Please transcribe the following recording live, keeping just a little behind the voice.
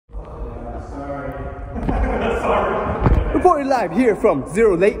Reported live here from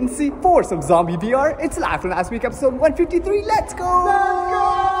Zero Latency for some zombie VR. It's live from last week, episode 153. Let's go! Let's go!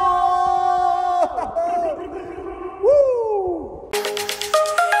 Woo!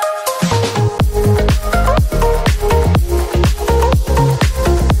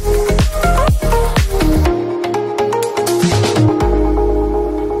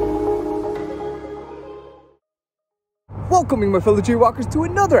 Welcoming my fellow JayWalkers to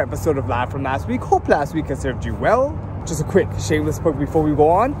another episode of Live from Last Week. Hope last week has served you well. Just a quick shameless plug before we go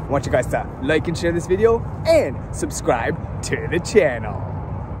on. I want you guys to like and share this video and subscribe to the channel.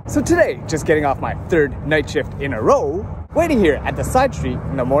 So today, just getting off my third night shift in a row, waiting here at the side street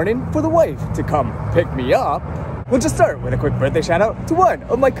in the morning for the wife to come pick me up. We'll just start with a quick birthday shout out to one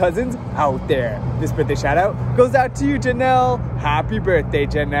of my cousins out there. This birthday shout out goes out to you, Janelle. Happy birthday,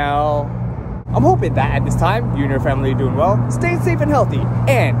 Janelle. I'm hoping that at this time, you and your family are doing well, staying safe and healthy,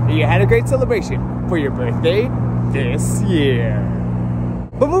 and you had a great celebration for your birthday this year.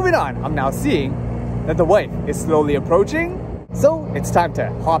 But moving on, I'm now seeing that the wife is slowly approaching, so it's time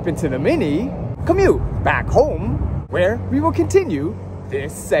to hop into the Mini, commute back home, where we will continue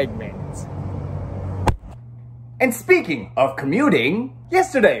this segment. And speaking of commuting,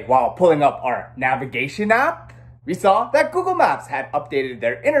 yesterday while pulling up our navigation app, we saw that Google Maps had updated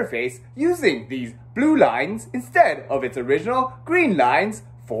their interface using these blue lines instead of its original green lines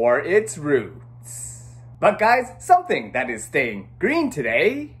for its routes. But guys, something that is staying green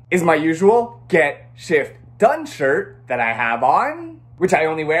today is my usual Get Shift Done shirt that I have on, which I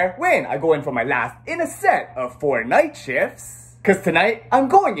only wear when I go in for my last in a set of 4 night shifts. Cause tonight I'm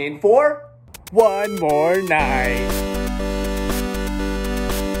going in for one more night.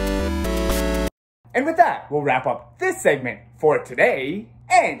 And with that, we'll wrap up this segment for today,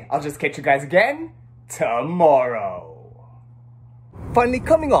 and I'll just catch you guys again tomorrow. Finally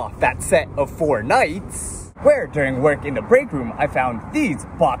coming off that set of 4 nights, where during work in the break room I found these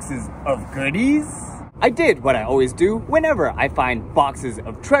boxes of goodies. I did what I always do whenever I find boxes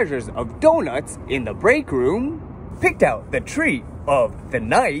of treasures of donuts in the break room, picked out the treat of the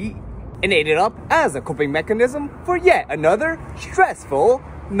night, and ate it up as a coping mechanism for yet another stressful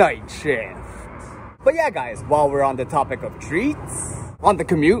night shift. But yeah guys, while we're on the topic of treats, on the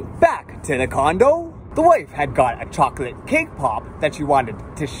commute back to the condo, the wife had got a chocolate cake pop that she wanted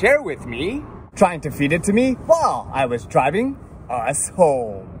to share with me, trying to feed it to me while I was driving us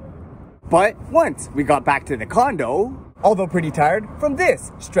home. But once we got back to the condo, although pretty tired from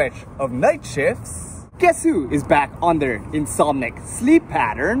this stretch of night shifts, guess who is back on their insomnic sleep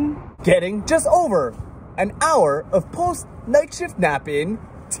pattern, getting just over an hour of post-night shift nap in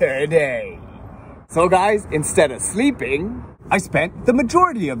today. So guys, instead of sleeping, I spent the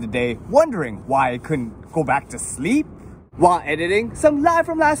majority of the day wondering why I couldn't go back to sleep while editing some Live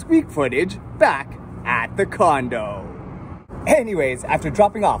from Last Week footage back at the condo. Anyways, after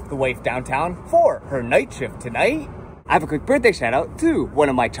dropping off the wife downtown for her night shift tonight, I have a quick birthday shout out to one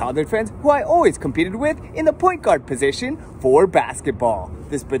of my childhood friends who I always competed with in the point guard position for basketball.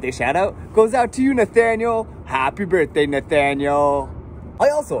 This birthday shout out goes out to you, Nathaniel. Happy birthday, Nathaniel. I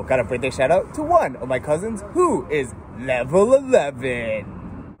also got a birthday shout out to one of my cousins who is level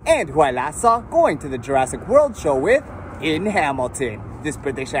 11 and who I last saw going to the Jurassic World show with in Hamilton. This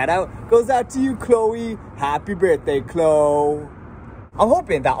birthday shout out goes out to you, Chloe. Happy birthday, Chloe. I'm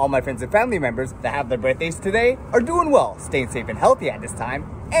hoping that all my friends and family members that have their birthdays today are doing well, staying safe and healthy at this time,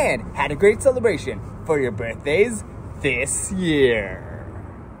 and had a great celebration for your birthdays this year.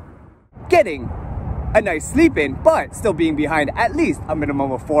 Getting a nice sleep in, but still being behind at least a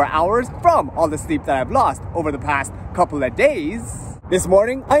minimum of 4 hours from all the sleep that I've lost over the past couple of days. This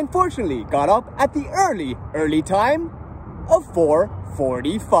morning, I unfortunately got up at the early time of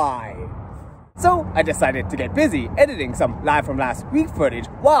 4:45. So I decided to get busy editing some Live from Last Week footage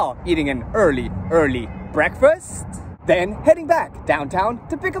while eating an early breakfast, then heading back downtown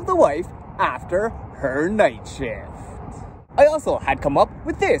to pick up the wife after her night shift. I also had come up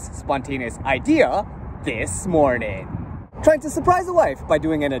with this spontaneous idea this morning, trying to surprise the wife by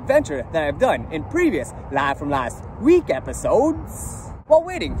doing an adventure that I've done in previous Live from Last Week episodes. While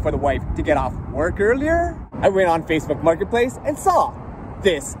waiting for the wife to get off work earlier, I went on Facebook Marketplace and saw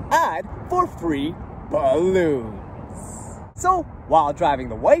this ad for free balloons. So while driving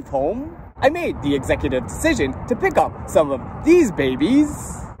the wife home, I made the executive decision to pick up some of these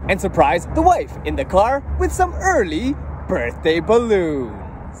babies and surprise the wife in the car with some early birthday balloons.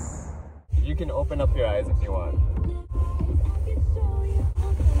 You can open up your eyes if you want.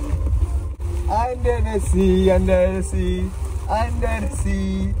 Under the sea, under the sea, under the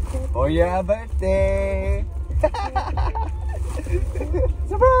sea, for your birthday.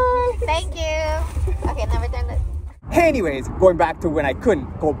 Surprise! Thank you. Okay, now return it. Anyways, going back to when I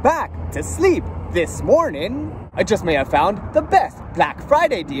couldn't go back to sleep this morning, I just may have found the best Black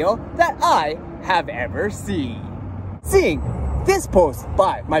Friday deal that I have ever seen. Seeing this post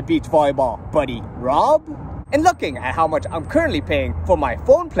by my beach volleyball buddy Rob, and looking at how much I'm currently paying for my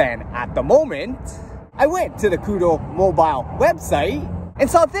phone plan at the moment, I went to the Kudo mobile website and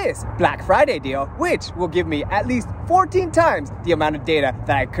saw this Black Friday deal, which will give me at least 14 times the amount of data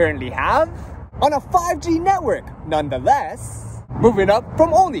that I currently have on a 5G network nonetheless, moving up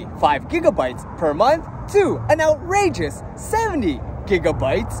from only 5 gigabytes per month to an outrageous 70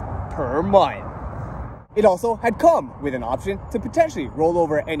 gigabytes per month. It also had come with an option to potentially roll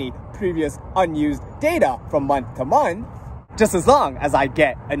over any previous unused data from month to month, just as long as I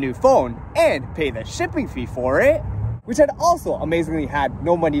get a new phone and pay the shipping fee for it, which had also amazingly had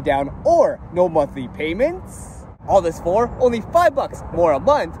no money down or no monthly payments. All this for only $5 more a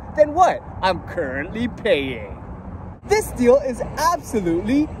month than what I'm currently paying. This deal is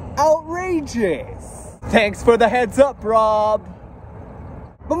absolutely outrageous. Thanks for the heads up, Rob.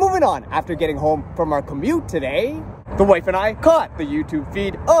 But moving on, after getting home from our commute today, the wife and I caught the YouTube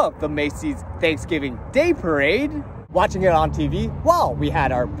feed of the Macy's Thanksgiving Day Parade, watching it on TV while we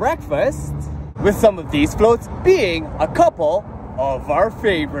had our breakfast, with some of these floats being a couple of our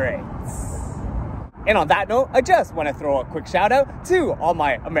favorites. And on that note, I just want to throw a quick shout out to all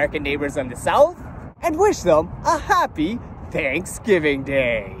my American neighbors in the South and wish them a happy Thanksgiving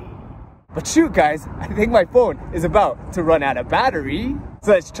Day. But shoot guys, I think my phone is about to run out of battery.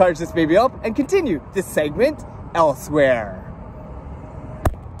 So let's charge this baby up and continue this segment elsewhere.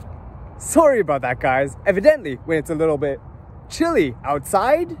 Sorry about that guys. Evidently, when it's a little bit chilly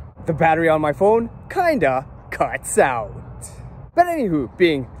outside, the battery on my phone kinda cuts out. But anywho,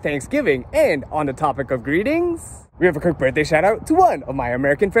 being Thanksgiving and on the topic of greetings, we have a quick birthday shout out to one of my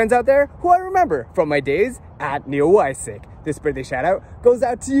American friends out there who I remember from my days at NeoWysick. This birthday shout out goes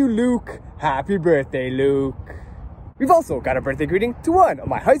out to you, Luke. Happy birthday, Luke. We've also got a birthday greeting to one of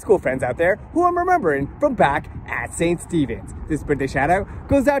my high school friends out there who I'm remembering from back at St. Stephen's. This birthday shout out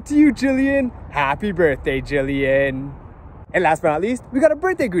goes out to you, Jillian. Happy birthday, Jillian. And last but not least, we got a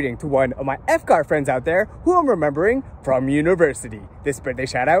birthday greeting to one of my FCAR friends out there who I'm remembering from university. This birthday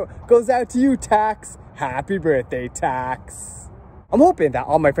shout out goes out to you, Tax. Happy birthday, Tax. I'm hoping that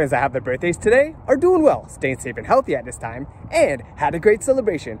all my friends that have their birthdays today are doing well, staying safe and healthy at this time, and had a great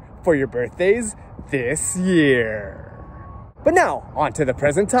celebration for your birthdays this year. But now, on to the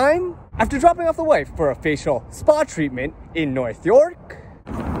present time. After dropping off the wife for a facial spa treatment in North York,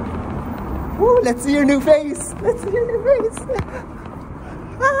 woo, let's see your new face. Let's see your new face.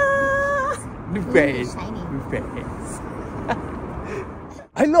 Ah, new face. New face.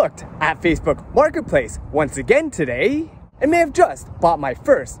 I looked at Facebook Marketplace once again today and may have just bought my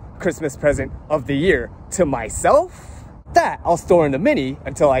first Christmas present of the year to myself. That I'll store in the mini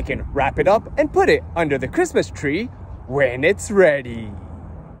until I can wrap it up and put it under the Christmas tree when it's ready.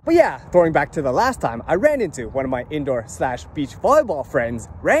 But yeah, throwing back to the last time I ran into one of my indoor/beach volleyball friends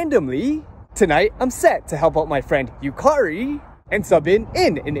randomly, tonight I'm set to help out my friend Yukari and sub in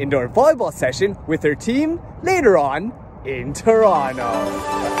an indoor volleyball session with her team later on in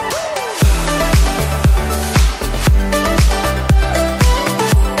Toronto.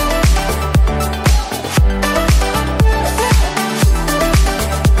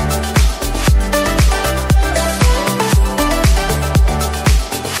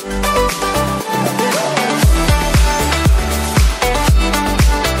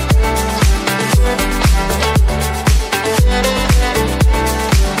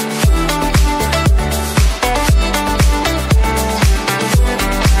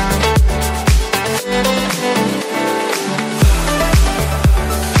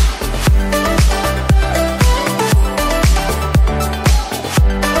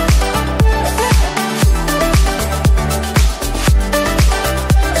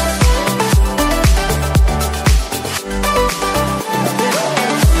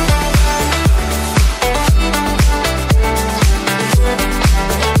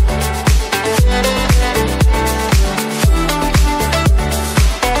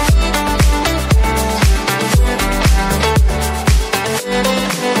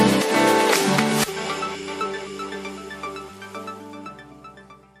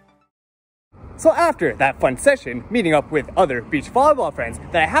 So after that fun session, meeting up with other beach volleyball friends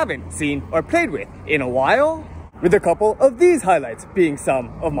that I haven't seen or played with in a while, with a couple of these highlights being some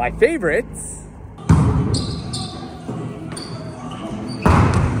of my favorites.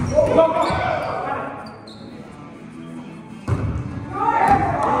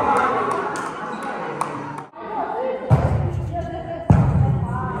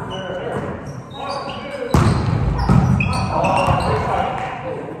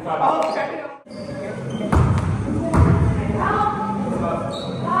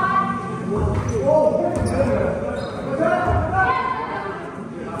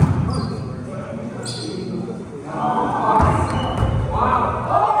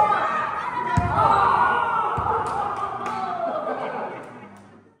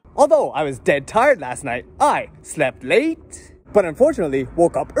 I was dead tired last night, I slept late, but unfortunately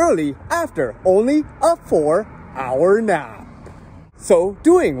woke up early after only a 4-hour nap. So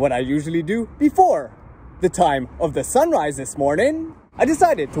doing what I usually do before the time of the sunrise this morning, I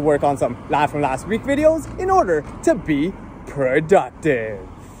decided to work on some Live From Last week videos in order to be productive.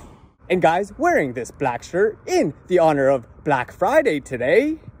 And guys, wearing this black shirt in the honor of Black Friday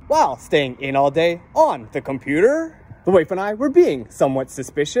today, while staying in all day on the computer, the wife and I were being somewhat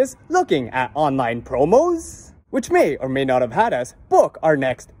suspicious looking at online promos, which may or may not have had us book our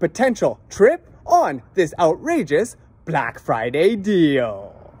next potential trip on this outrageous Black Friday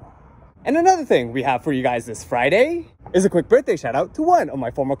deal. And another thing we have for you guys this Friday is a quick birthday shout out to one of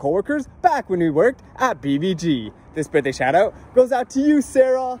my former coworkers back when we worked at BBG. This birthday shout out goes out to you,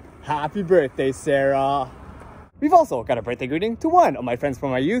 Sarah. Happy birthday, Sarah. We've also got a birthday greeting to one of my friends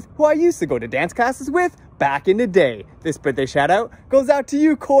from my youth who I used to go to dance classes with back in the day. This birthday shout out goes out to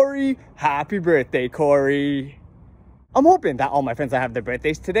you, Corey. Happy birthday, Corey. I'm hoping that all my friends that have their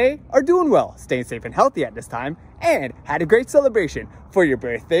birthdays today are doing well, staying safe and healthy at this time, and had a great celebration for your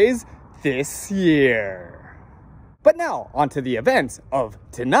birthdays this year. But now, on to the events of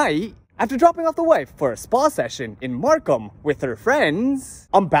tonight. After dropping off the wife for a spa session in Markham with her friends,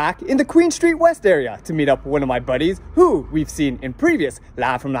 I'm back in the Queen Street West area to meet up with one of my buddies who we've seen in previous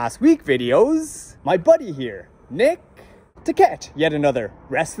Live From Last week videos. My buddy here, Nick, to catch yet another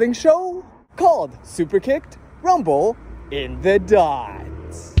wrestling show called Superkickd Rumble in the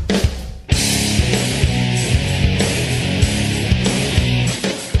Dots.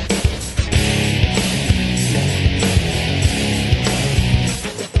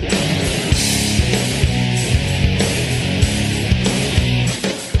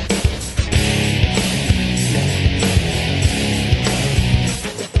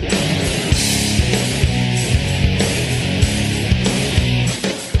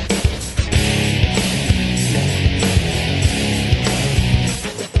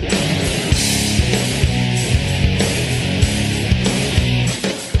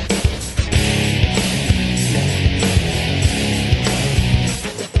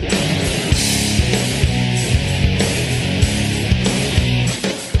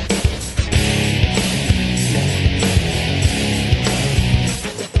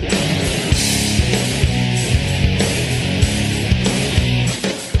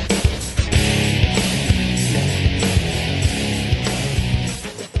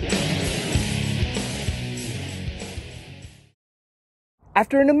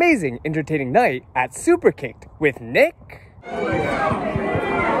 After an amazing, entertaining night at Superkickd with Nick. Superkickd!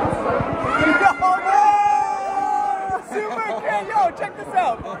 Yo, check this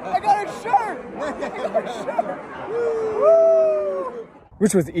out! I got a shirt! Woo!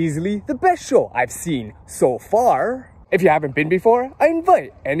 Which was easily the best show I've seen so far. If you haven't been before, I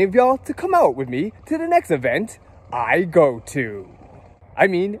invite any of y'all to come out with me to the next event I go to. I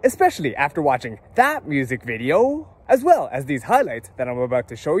mean, especially after watching that music video, as well as these highlights that I'm about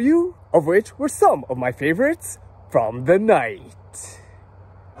to show you, of which were some of my favorites from the night.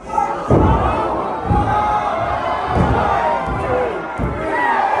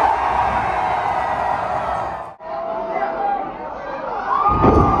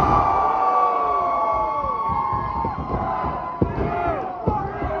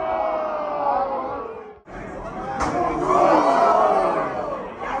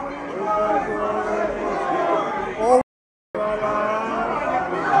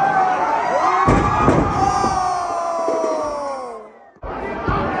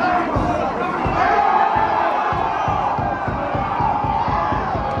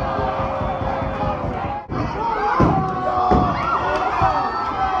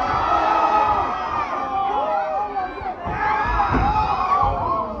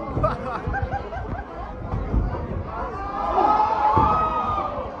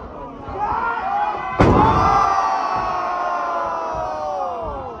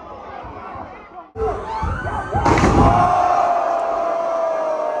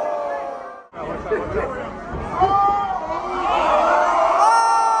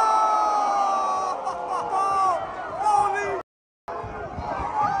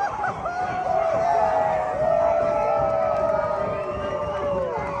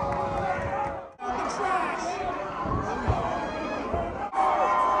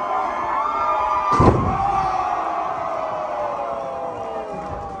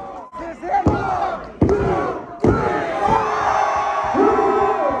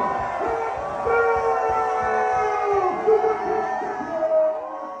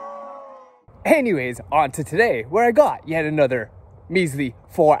 Anyways, on to today, where I got yet another measly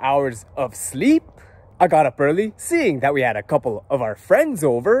 4 hours of sleep. I got up early, seeing that we had a couple of our friends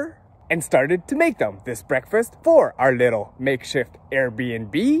over, and started to make them this breakfast for our little makeshift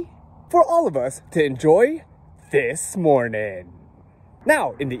Airbnb for all of us to enjoy this morning.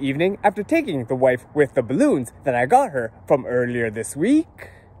 Now, in the evening, after taking the wife with the balloons that I got her from earlier this week,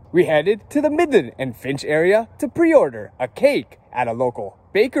 we headed to the Midland and Finch area to pre-order a cake at a local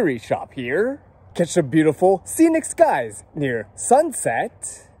bakery shop here, catch some beautiful scenic skies near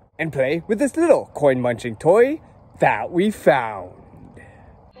sunset, and play with this little coin-munching toy that we found.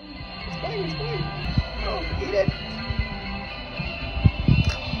 It's fine. Oh, eat it.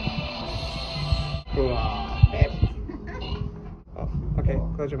 Okay,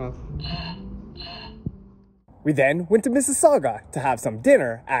 close your mouth. We then went to Mississauga to have some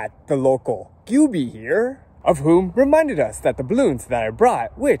dinner at the local Gyubee here, of whom reminded us that the balloons that I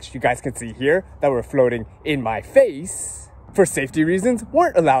brought, which you guys can see here, that were floating in my face, for safety reasons,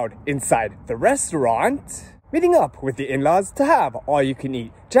 weren't allowed inside the restaurant. Meeting up with the in-laws to have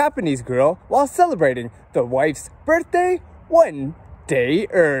all-you-can-eat Japanese grill while celebrating the wife's birthday 1 day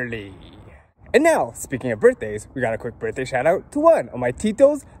early. And now, speaking of birthdays, we got a quick birthday shout out to one of my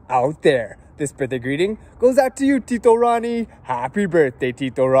titos out there. This birthday greeting goes out to you, Tito Ronnie. Happy birthday,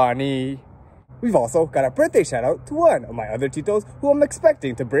 Tito Ronnie. We've also got a birthday shout out to one of my other titos who I'm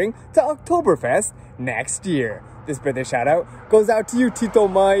expecting to bring to Oktoberfest next year. This birthday shout out goes out to you, Tito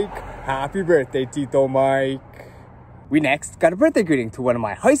Mike. Happy birthday, Tito Mike. We next got a birthday greeting to one of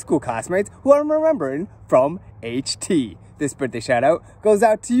my high school classmates who I'm remembering from HT. This birthday shout out goes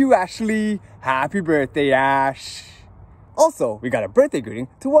out to you, Ashley. Happy birthday, Ash. Also, we got a birthday greeting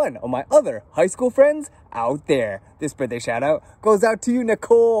to one of my other high school friends out there. This birthday shout out goes out to you,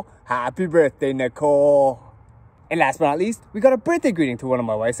 Nicole. Happy birthday, Nicole. And last but not least, we got a birthday greeting to one of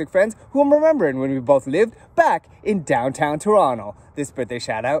my Wysick friends who I'm remembering when we both lived back in downtown Toronto. This birthday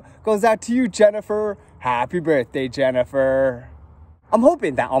shout out goes out to you, Jennifer. Happy birthday, Jennifer. I'm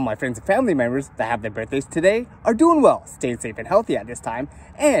hoping that all my friends and family members that have their birthdays today are doing well, staying safe and healthy at this time,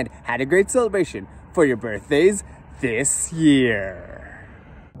 and had a great celebration for your birthdays this year.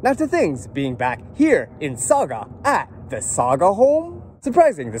 Now to things being back here in Saga at the Saga home.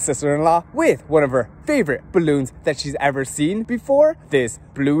 Surprising the sister-in-law with one of her favorite balloons that she's ever seen before, this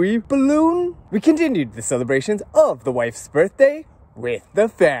bluey balloon. We continued the celebrations of the wife's birthday with the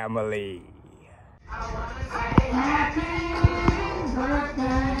family.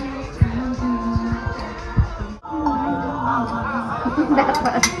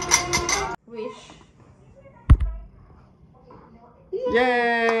 Wish.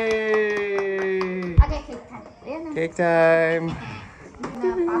 Yay! Okay, cake time. Cake time.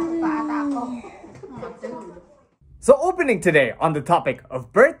 So opening today on the topic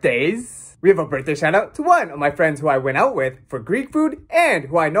of birthdays, we have a birthday shout out to one of my friends who I went out with for Greek food and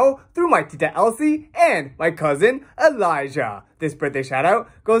who I know through my tita Elsie and my cousin Elijah. This birthday shout out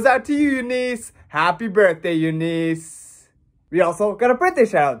goes out to you, Eunice. Happy birthday, Eunice. We also got a birthday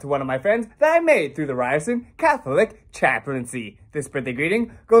shout out to one of my friends that I made through the Ryerson Catholic Chaplaincy. This birthday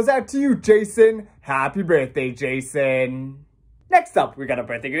greeting goes out to you, Jason. Happy birthday, Jason. Next up, we got a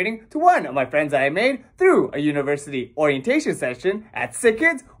birthday greeting to one of my friends that I made through a university orientation session at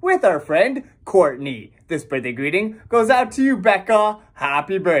SickKids with our friend Courtney. This birthday greeting goes out to you, Becca.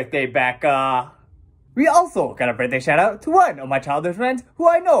 Happy birthday, Becca. We also got a birthday shout out to one of my childhood friends who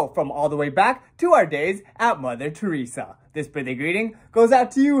I know from all the way back to our days at Mother Teresa. This birthday greeting goes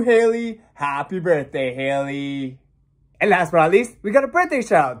out to you, Haley. Happy birthday, Haley. And last but not least, we got a birthday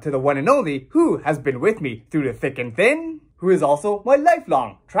shout out to the one and only who has been with me through the thick and thin, who is also my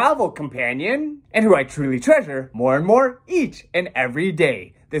lifelong travel companion, and who I truly treasure more and more each and every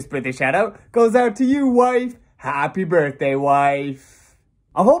day. This birthday shout out goes out to you, wife. Happy birthday, wife.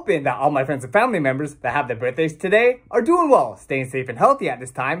 I'm hoping that all my friends and family members that have their birthdays today are doing well, staying safe and healthy at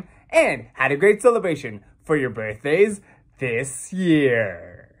this time, and had a great celebration for your birthdays this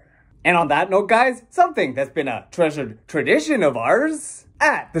year. And on that note, guys, something that's been a treasured tradition of ours,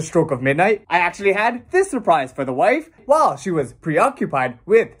 at the stroke of midnight, I actually had this surprise for the wife while she was preoccupied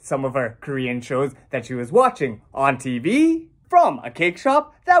with some of her Korean shows that she was watching on TV from a cake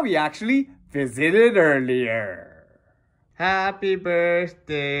shop that we actually visited earlier. Happy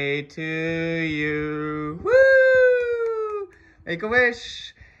birthday to you. Woo! Make a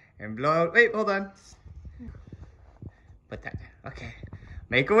wish and blow out. Wait, hold on. Put that there. Okay.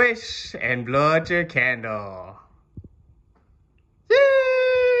 Make a wish and blow out your candle. Yay!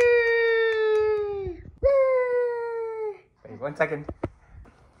 Yay! Wait 1 second.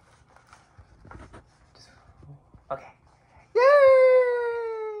 Okay. Yay!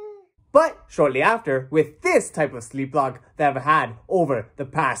 But shortly after, with this type of sleep log that I've had over the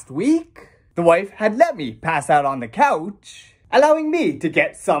past week, the wife had let me pass out on the couch allowing me to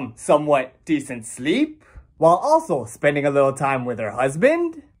get some somewhat decent sleep, while also spending a little time with her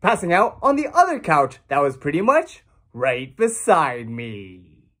husband, passing out on the other couch that was pretty much right beside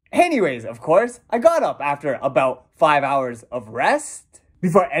me. Anyways, of course, I got up after about 5 hours of rest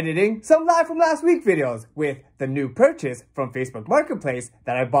before editing some Live From Last Week videos with the new purchase from Facebook Marketplace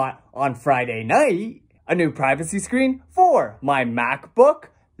that I bought on Friday night, a new privacy screen for my MacBook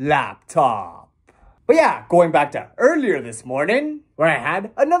laptop. But yeah, going back to earlier this morning, where I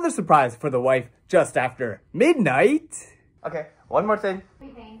had another surprise for the wife just after midnight. Okay, one more thing.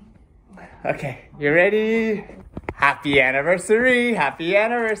 Okay, you ready? Happy anniversary, happy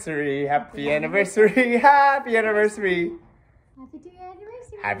anniversary, happy anniversary, happy anniversary.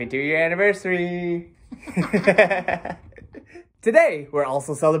 Happy 2-year anniversary. Today, we're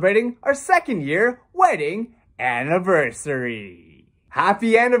also celebrating our 2nd year wedding anniversary.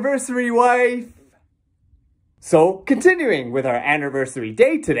 Happy anniversary, wife. So, continuing with our anniversary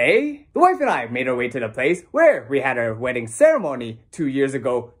day today, the wife and I made our way to the place where we had our wedding ceremony 2 years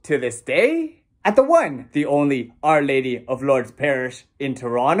ago to this day, at the one, the only Our Lady of Lourdes Parish in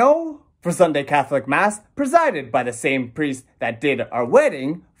Toronto, for Sunday Catholic Mass, presided by the same priest that did our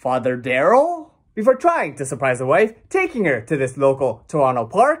wedding, Father Daryl, before trying to surprise the wife, taking her to this local Toronto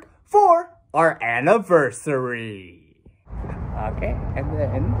park for our anniversary. Okay, and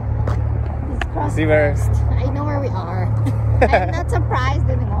then... see where... I know where we are. I'm not surprised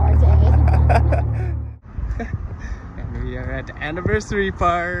anymore, Jay. And we are at the anniversary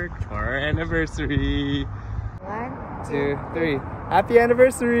park for our anniversary. 1, 2, 3. Happy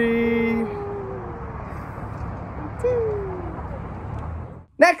anniversary! 2.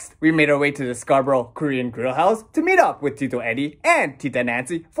 Next, we made our way to the Scarborough Korean Grill House to meet up with Tito Eddie and Tita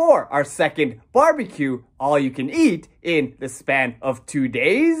Nancy for our 2nd barbecue all-you-can-eat in the span of 2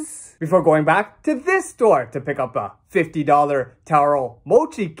 days, before going back to this store to pick up a $50 taro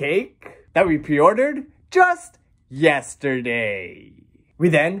mochi cake that we pre-ordered just yesterday. We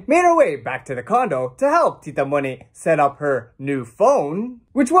then made our way back to the condo to help Tita Moni set up her new phone,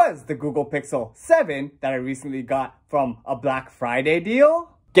 which was the Google Pixel 7 that I recently got from a Black Friday deal,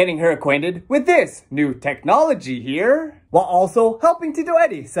 getting her acquainted with this new technology here, while also helping Tito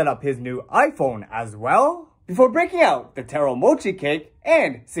Eddie set up his new iPhone as well, before breaking out the taro mochi cake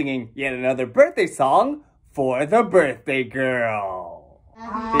and singing yet another birthday song for the birthday girl.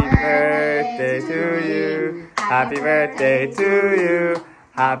 Happy birthday to you, happy birthday to you,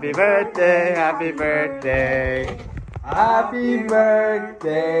 happy birthday, happy birthday, happy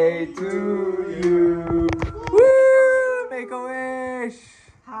birthday to you. Woo! Make a wish!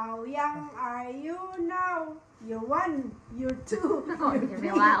 How young are you now? You're 1, you're 2, Oh, you're you're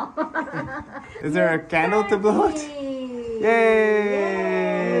 3. wow. Is there a candle to blow it?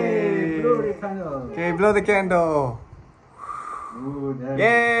 Yay! Blow the candle. Okay, blow the candle. Good.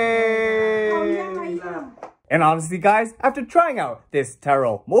 Yay! How young are you? And honestly, guys, after trying out this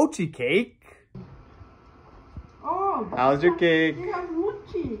taro mochi cake, Oh, how's your cake? you have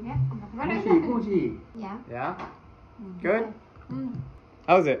mochi. Mochi. Yeah. Yeah? Good?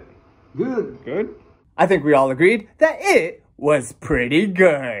 How's it? Good. Good? I think we all agreed that it was pretty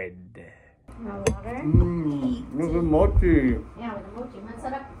good. No water? Little mochi. Yeah, with the mochi.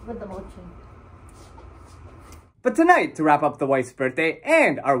 Masarap with the mochi. But tonight, to wrap up the wife's birthday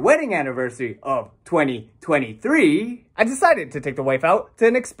and our wedding anniversary of 2023, I decided to take the wife out to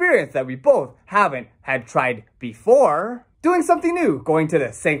an experience that we both haven't had tried before. Doing something new, going to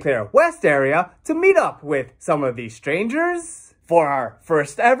the St. Clair West area to meet up with some of these strangers for our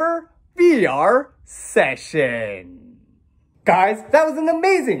first ever VR session. Guys, that was an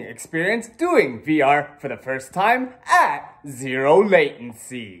amazing experience doing VR for the first time at zero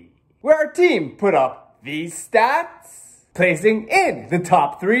latency, where our team put up these stats, placing in the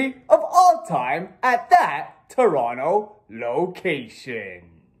top 3 of all time at that Toronto location.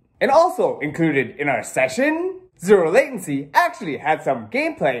 And also included in our session, Zero Latency actually had some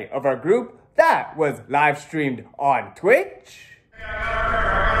gameplay of our group that was live streamed on Twitch.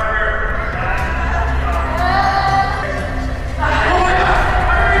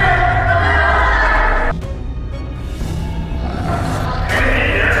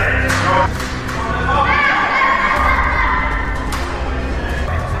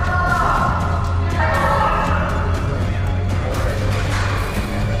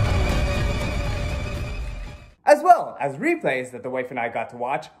 As well as replays that the wife and I got to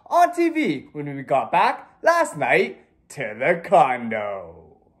watch on TV when we got back last night to the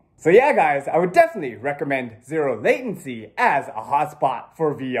condo. So yeah guys, I would definitely recommend Zero Latency as a hotspot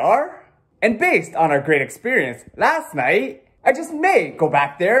for VR. And based on our great experience last night, I just may go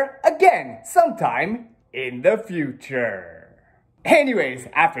back there again sometime in the future. Anyways,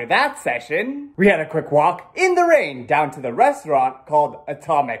 after that session, we had a quick walk in the rain down to the restaurant called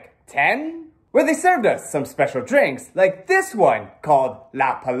Atomic 10, where they served us some special drinks like this one called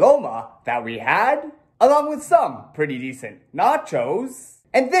La Paloma that we had, along with some pretty decent nachos,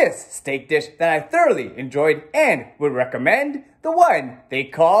 and this steak dish that I thoroughly enjoyed and would recommend, the one they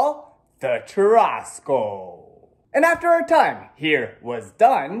call the Churrasco. And after our time here was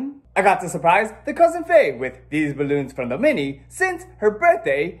done, I got to surprise the cousin Faye with these balloons from the mini since her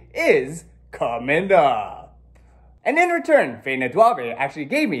birthday is coming up. And in return, Faye and Duave actually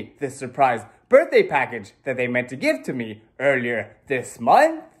gave me this surprise birthday package that they meant to give to me earlier this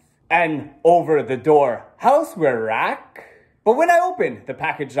month, an over-the-door houseware rack. But when I opened the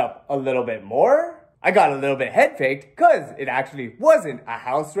package up a little bit more, I got a little bit head faked because it actually wasn't a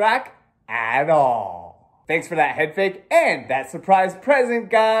house rack at all. Thanks for that head fake and that surprise present,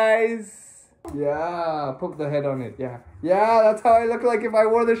 guys. Yeah, poke the head on it, yeah. Yeah, that's how I look like if I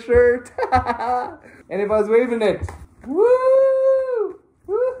wore the shirt. And if I was waving it. Woo!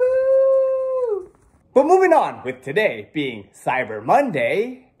 Woohoo! But moving on with today being Cyber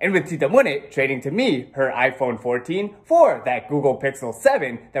Monday, and with Tita Munit trading to me her iPhone 14 for that Google Pixel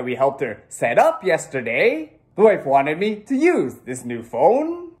 7 that we helped her set up yesterday, the wife wanted me to use this new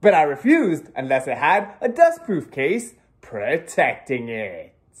phone, but I refused unless it had a dustproof case protecting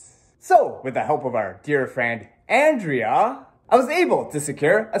it. So, with the help of our dear friend Andrea, I was able to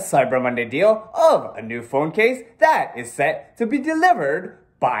secure a Cyber Monday deal of a new phone case that is set to be delivered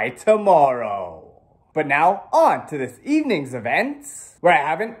by tomorrow. But now, on to this evening's events, where I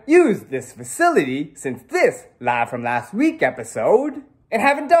haven't used this facility since this Live From Last Week episode, and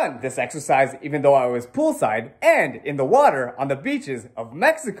haven't done this exercise even though I was poolside and in the water on the beaches of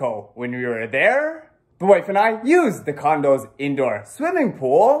Mexico when we were there. The wife and I used the condo's indoor swimming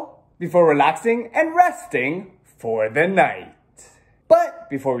pool before relaxing and resting for the night. But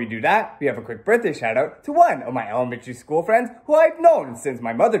before we do that, we have a quick birthday shout out to one of my elementary school friends who I've known since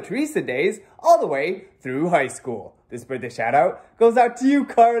my Mother Teresa days all the way through high school. This birthday shout out goes out to you,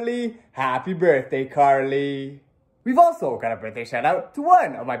 Carly. Happy birthday, Carly. We've also got a birthday shout out to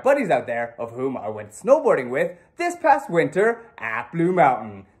one of my buddies out there of whom I went snowboarding with this past winter at Blue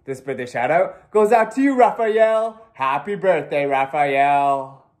Mountain. This birthday shout out goes out to you, Raphael. Happy birthday,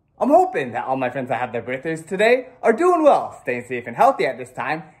 Raphael. I'm hoping that all my friends that have their birthdays today are doing well, staying safe and healthy at this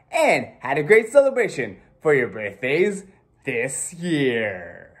time, and had a great celebration for your birthdays this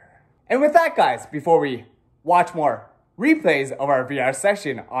year. And with that, guys, before we watch more replays of our VR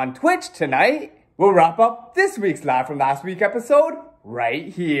session on Twitch tonight, we'll wrap up this week's Live From Last Week episode right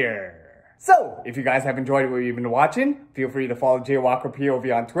here. So, if you guys have enjoyed what you've been watching, feel free to follow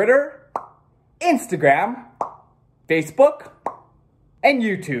JayWalkerPOV on Twitter, Instagram, Facebook, and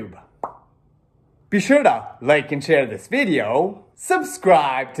YouTube. Be sure to like and share this video,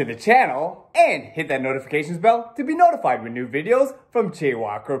 subscribe to the channel, and hit that notifications bell to be notified when new videos from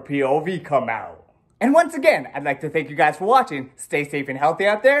JayWalkerPOV come out. And once again, I'd like to thank you guys for watching. Stay safe and healthy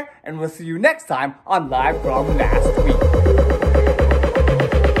out there, and we'll see you next time on Live From Last Week.